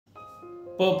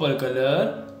purple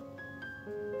color,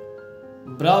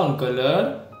 brown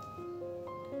color,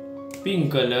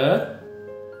 pink color,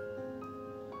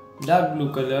 dark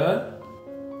blue color,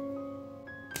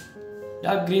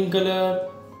 dark green color,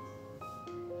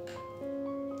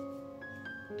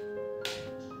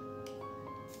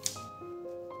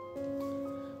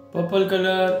 purple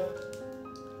color.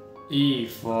 E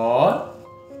for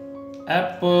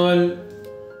apple,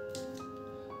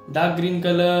 dark green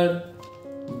color.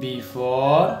 B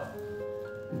for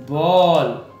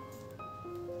ball,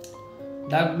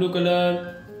 dark blue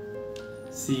color.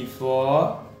 C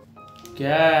for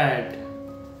cat,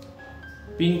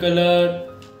 pink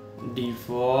color. D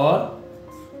for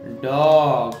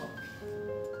dog,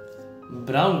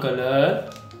 brown color.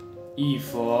 E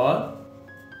for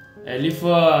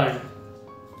elephant,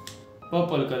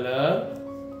 purple color.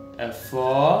 F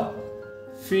for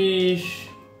fish,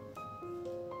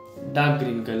 dark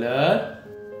green color.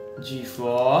 G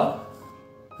for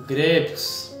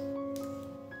grapes,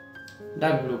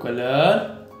 dark blue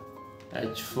color.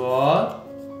 H for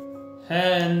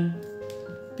hen,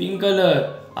 pink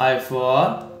color. I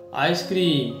for ice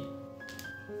cream,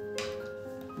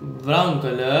 brown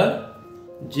color.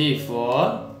 J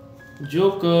for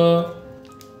joker,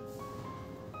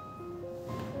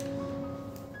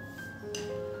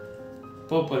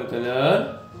 purple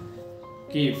color.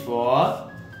 K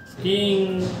for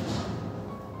king,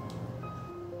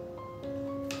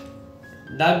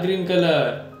 dark green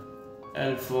color.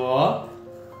 L for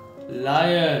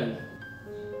lion,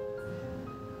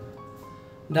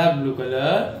 dark blue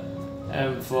color.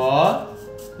 M for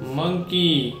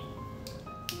monkey,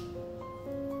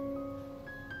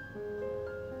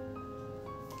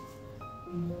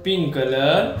 pink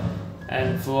color.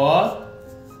 N for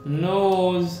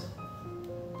nose,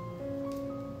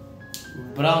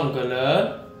 brown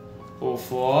color. O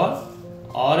for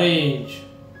orange,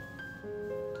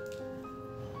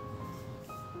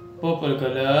 purple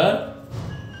color.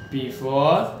 P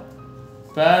for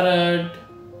parrot,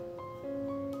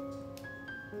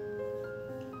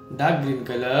 dark green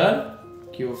color.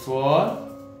 Q for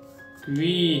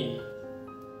queen,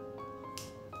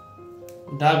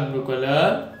 dark blue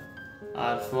color.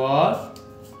 R for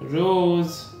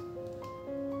rose,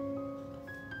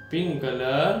 pink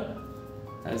color.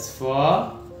 S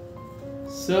for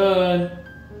sun,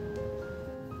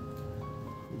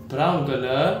 brown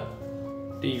color.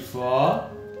 T for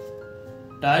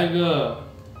tiger,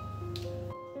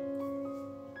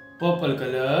 purple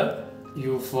color.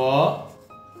 U for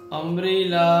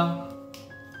umbrella,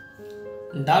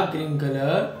 dark green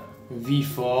color. V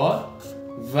for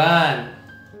van,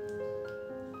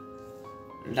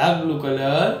 dark blue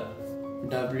color.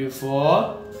 W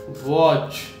for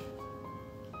watch,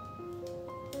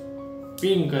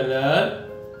 pink color.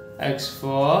 X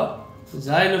for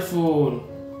xylophone,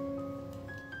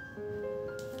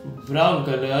 brown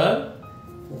color.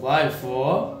 Y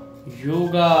for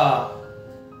yoga,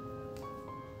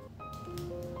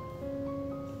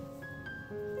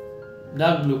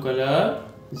 dark blue color.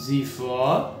 Z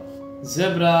for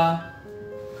zebra.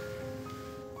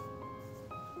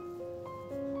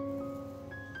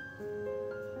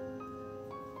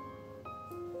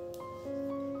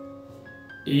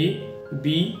 A,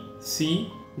 B,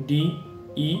 C, D,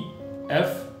 E,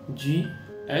 F, G,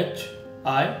 H,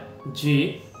 I,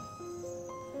 J,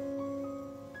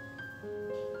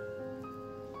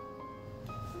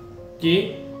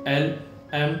 K, L,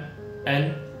 M,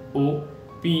 N, O,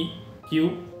 P,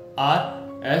 Q, R,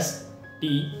 S,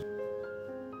 T,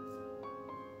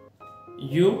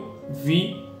 U,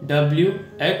 V, W,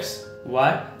 X,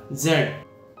 Y, Z.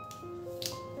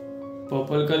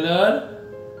 Purple color,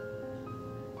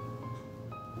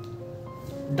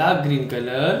 dark green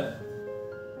color,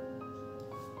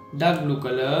 dark blue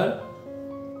color,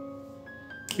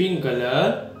 pink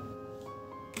color,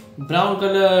 brown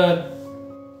color.